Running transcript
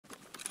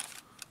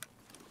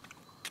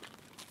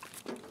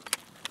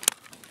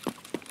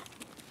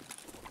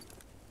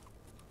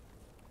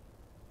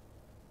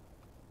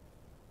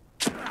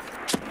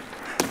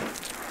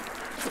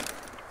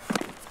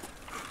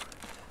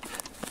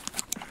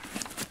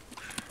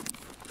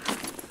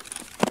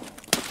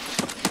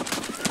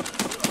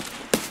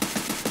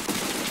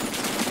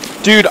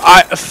Dude,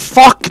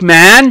 fuck,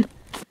 man!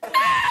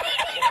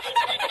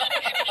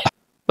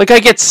 Like, I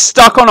get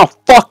stuck on a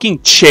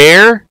fucking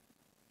chair?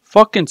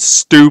 Fucking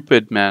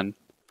stupid, man.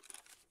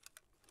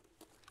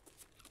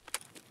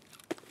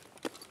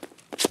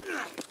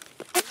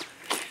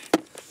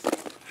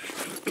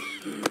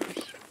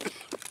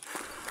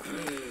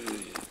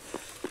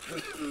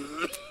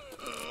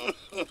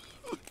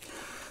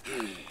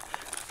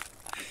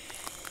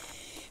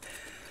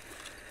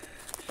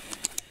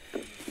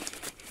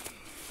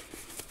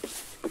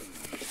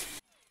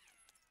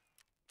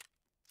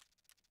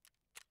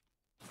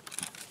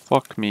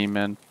 Fuck me,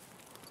 man.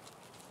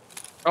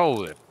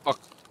 Holy fuck.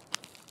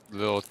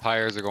 Those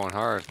tires are going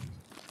hard.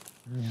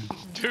 Yeah.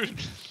 Dude.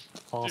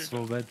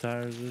 Possible bed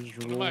tires is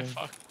rolling.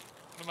 One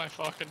of my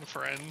fucking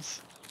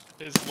friends,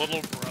 his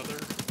little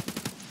brother,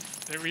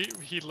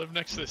 he lived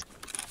next to this.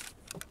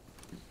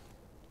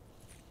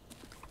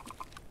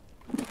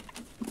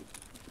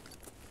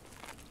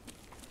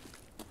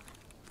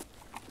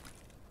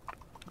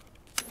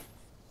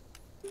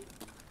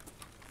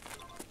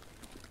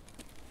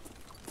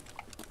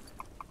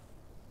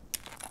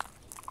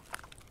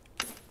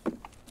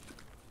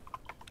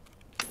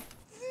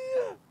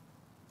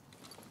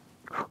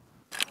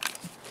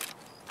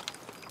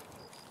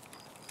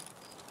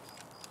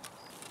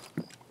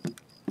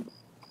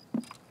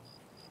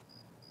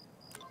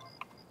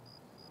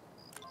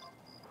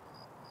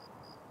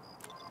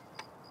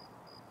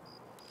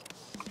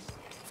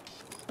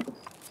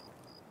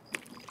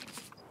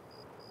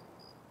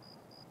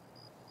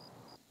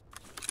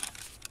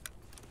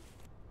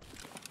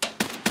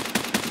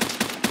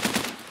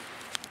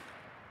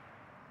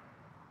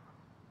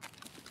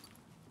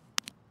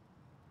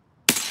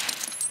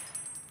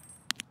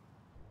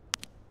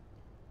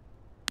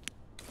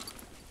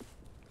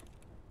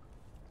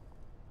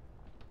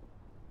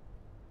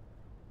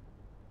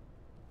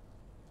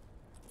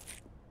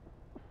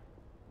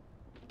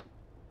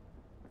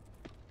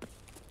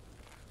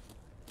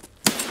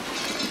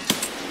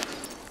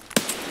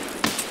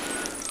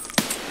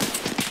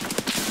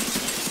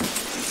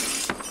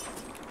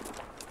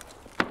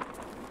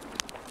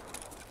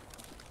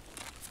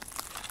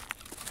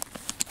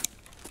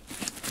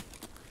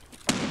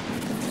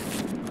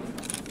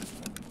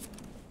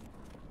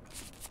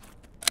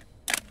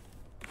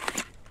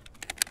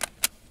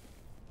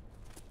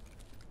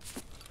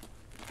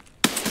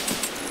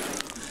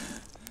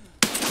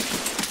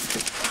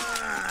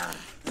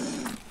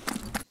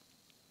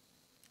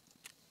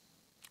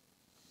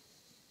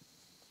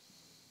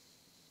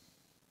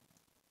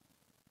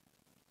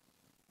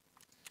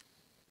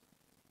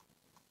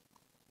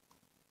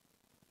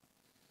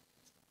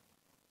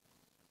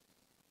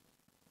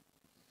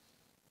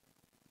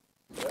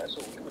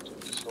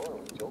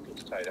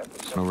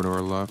 Over to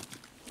our left.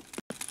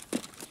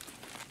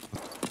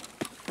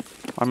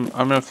 I'm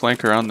gonna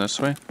flank around this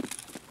way.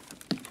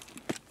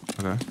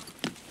 Okay.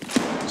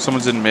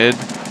 Someone's in mid.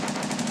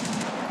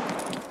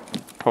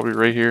 Probably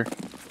right here.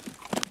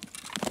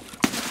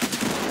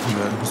 I'm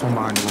dead. There's one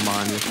behind you, one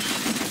behind you.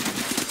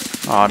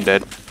 Oh, I'm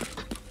dead.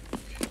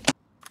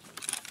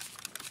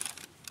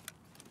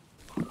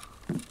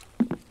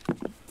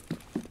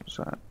 What's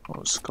that?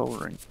 Oh, a skull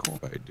ring. Cool.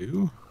 I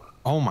do.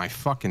 Oh my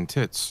fucking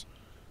tits.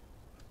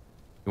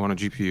 You want a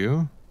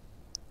GPU?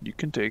 You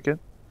can take it.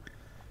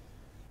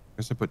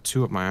 Guess I put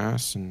 2 up my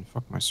ass and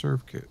fuck my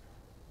serve kit.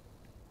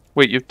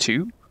 Wait, you have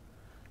 2?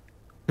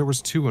 There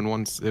was 2 in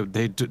one.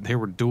 They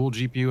were dual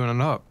GPU and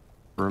an up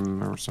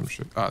room or some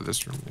shit. Ah,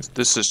 this room. Yeah.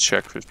 This is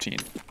check 15.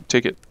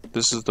 Take it.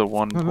 This is the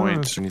 1 No,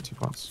 point. you need 2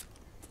 pots.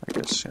 I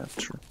guess, yeah,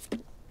 true.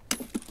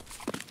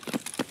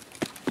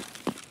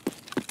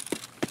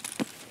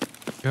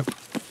 Yep.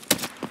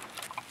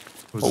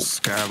 There was a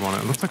scab on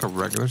it. It looked like a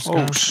regular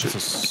scab. Oh, shit. It's a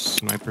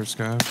sniper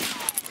scab.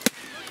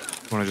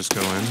 Want to just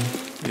go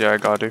in? Yeah, I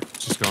got it.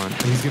 Just go in.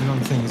 He's getting on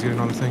the thing. He's getting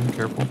on the thing.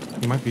 Careful.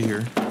 He might be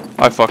here.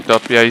 I fucked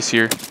up. Yeah, he's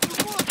here.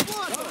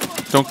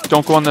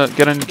 Don't go on the.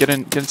 Get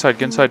inside.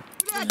 Get inside.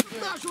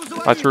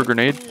 I threw a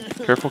grenade.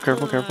 Careful.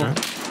 Okay.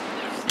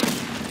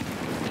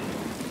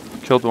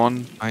 Killed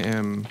one. I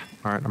am.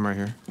 All right, I'm right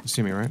here. You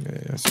see me, right?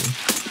 Yeah, I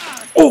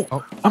see.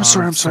 Oh, I'm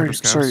sorry. sniper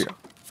scabs.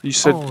 You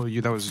said Oh,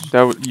 that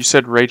was. you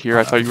said right here.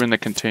 I thought you were in the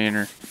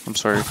container. I'm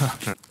sorry.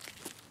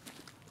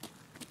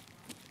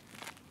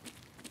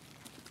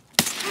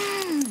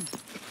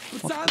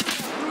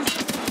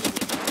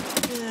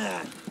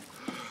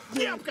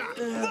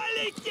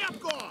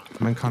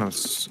 I'm in kind of.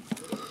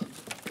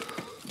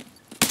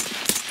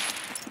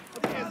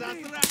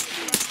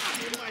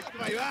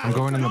 I'm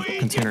going in the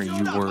container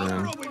you were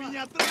in.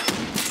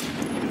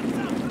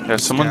 Yeah,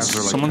 someone's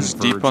Scabs are, like,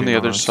 deep on the converging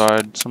other on us.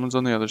 side. Someone's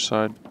on the other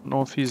side. I don't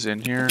know if he's in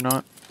here or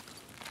not.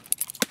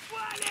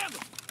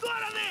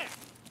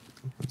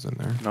 It's in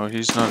there. No,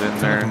 he's not in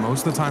Like, there.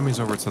 most of the time he's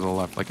over to the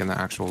left, like in the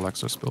actual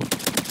Lexus build.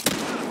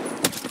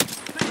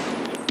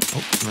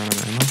 Oh, ran out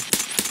of ammo.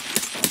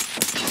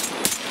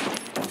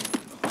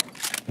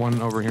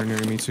 One over here near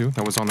me too.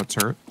 That was on the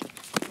turret.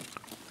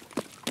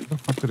 Where the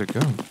fuck did it go?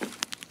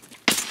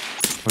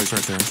 Oh, he's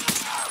right there.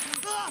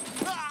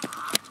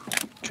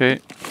 Okay.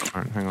 All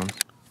Alright, hang on.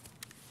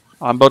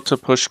 I'm about to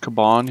push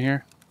Kaban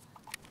here.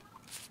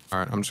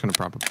 Alright, I'm just gonna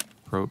prop a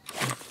probe.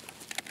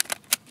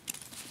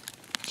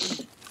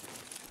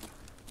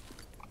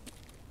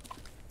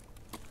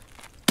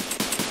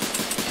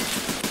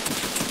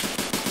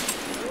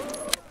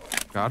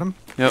 Got him?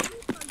 Yep.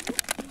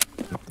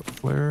 Up the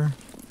flare.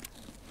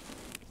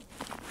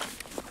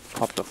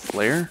 Pop the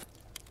flare.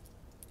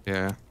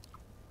 Yeah.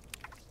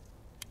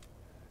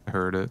 I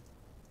heard it.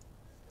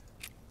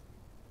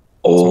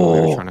 Someone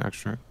maybe trying to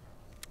extract.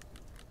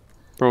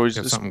 Bro, he's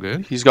Got just, something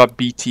good? he's got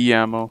BT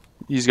ammo.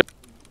 He's got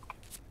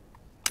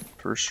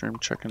first stream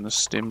checking the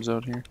stims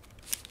out here.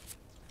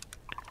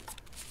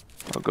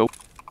 I'll go.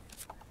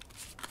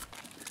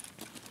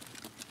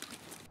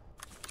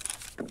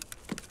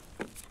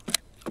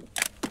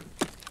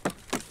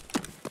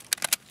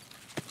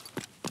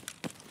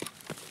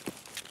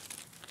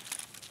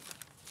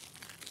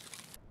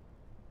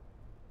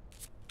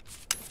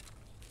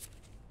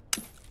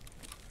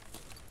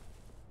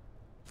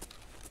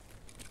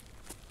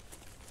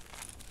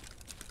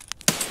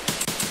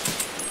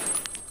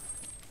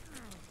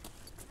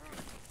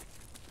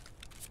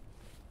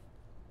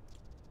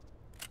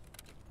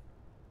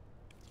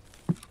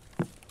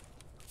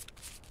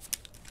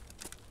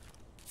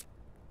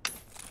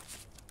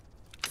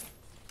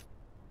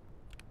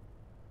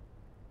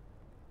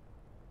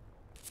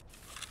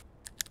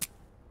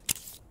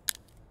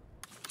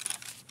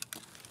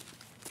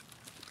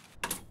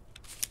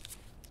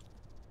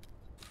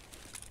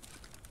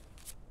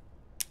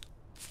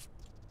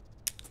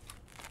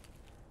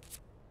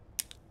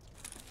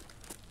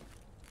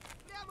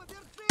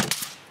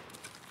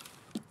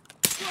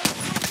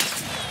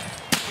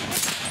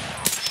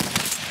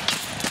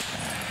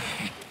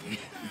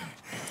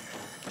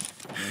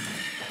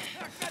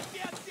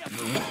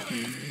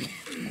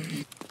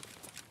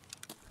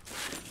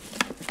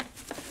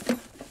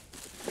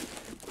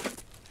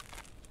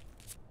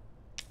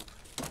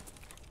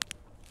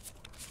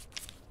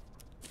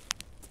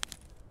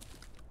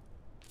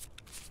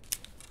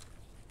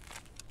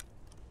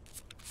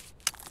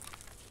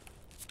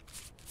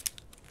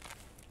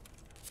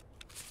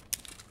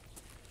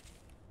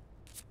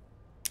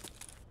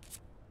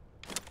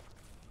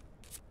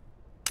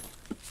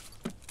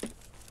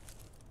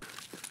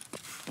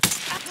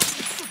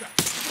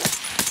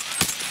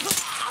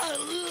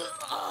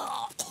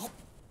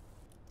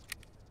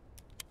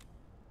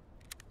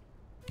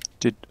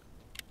 Did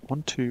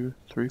 1, 2,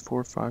 3,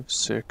 4, 5,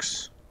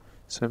 6,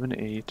 7,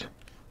 8,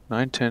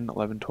 9, 10,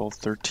 11, 12,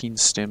 13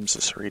 stims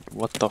this raid.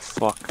 What the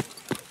fuck?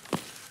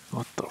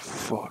 What the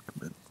fuck,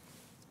 man?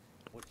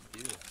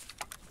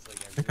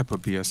 I think I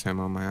put BSM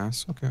on my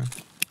ass. Okay.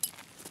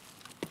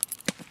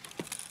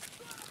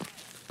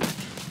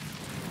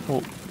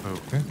 Oh,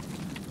 Okay.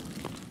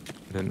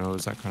 I didn't know it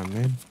was that kind of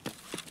made.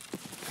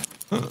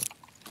 Huh.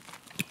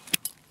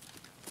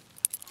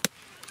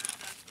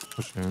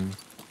 Push in.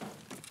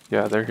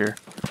 yeah, they're here.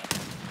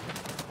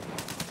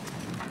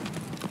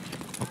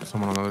 Oh,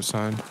 someone on the other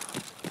side.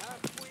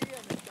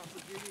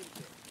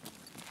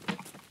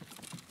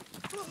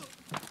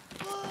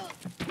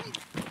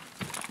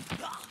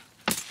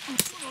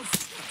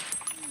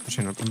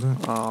 Pushing up a bit.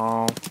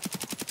 Oh.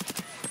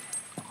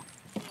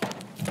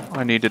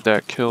 I needed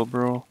that kill,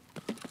 bro.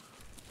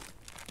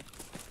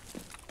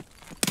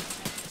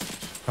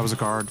 That was a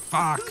guard.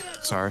 Fuck!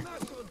 Sorry.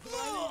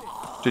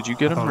 Did you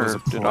get I thought him it was or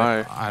a did play.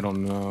 I? I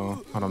don't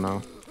know. I don't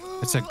know.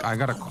 It's like I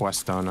got a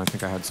quest done. I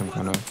think I had some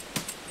kind of.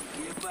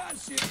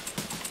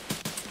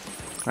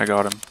 I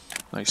got him.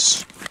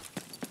 Nice.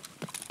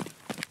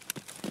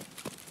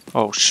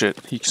 Oh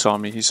shit, he saw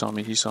me, he saw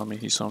me, he saw me,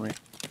 he saw me.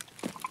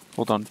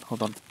 Hold on,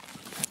 hold on.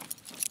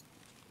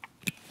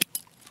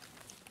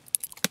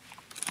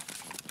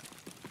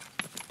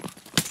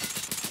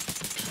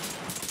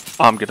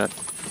 I'm gonna...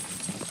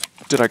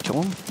 Did I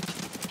kill him?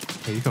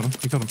 Hey, you killed him.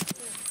 You killed him.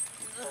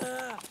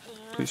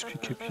 Please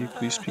PKP,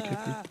 please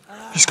PKP.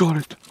 He's got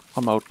it!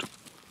 I'm out.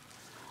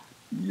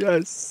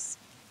 Yes!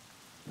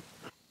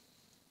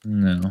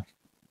 No.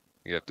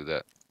 You have to do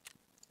that.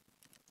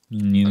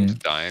 I'm Neither. just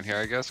dying here,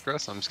 I guess,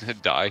 Chris. I'm just gonna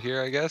die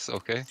here, I guess.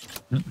 Okay.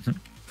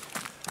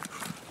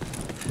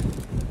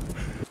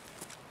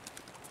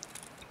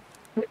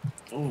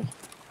 Oh.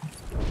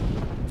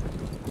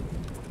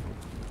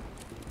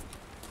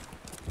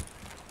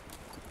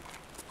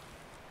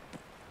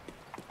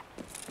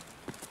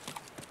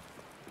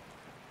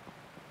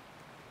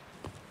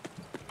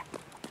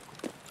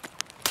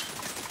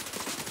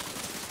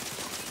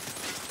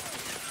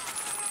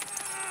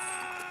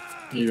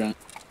 You're right.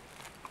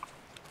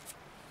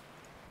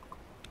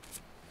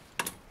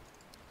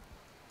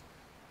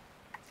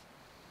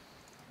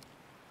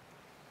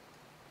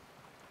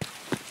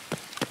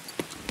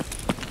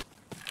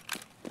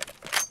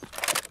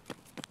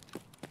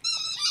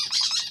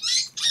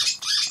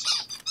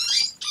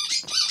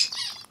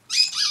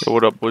 Yo,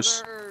 what up,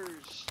 boys?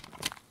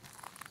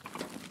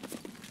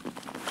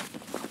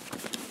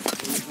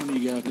 Which one do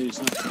you got? It's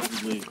not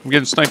probably. I'm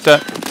getting sniped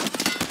at.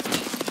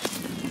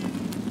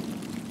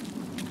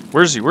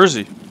 Where's he? Where's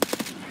he?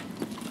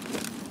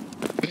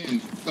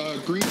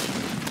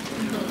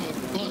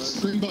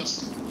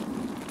 us.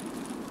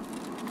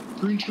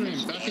 Green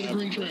trim. Back of the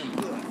green trim.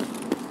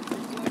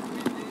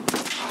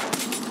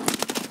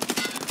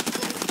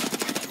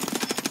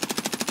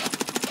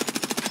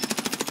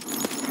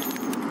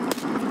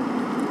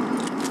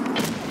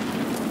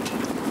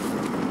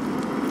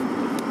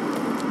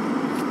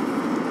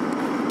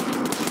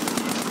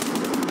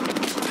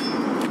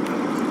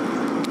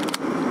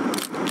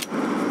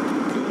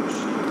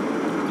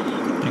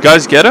 You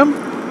guys get him?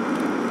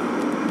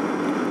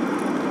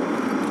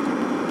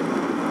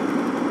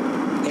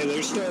 Hey,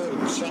 there's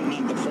still something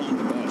on the front of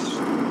the bus.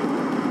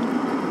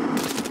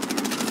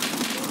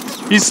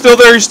 He's still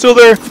there, he's still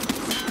there.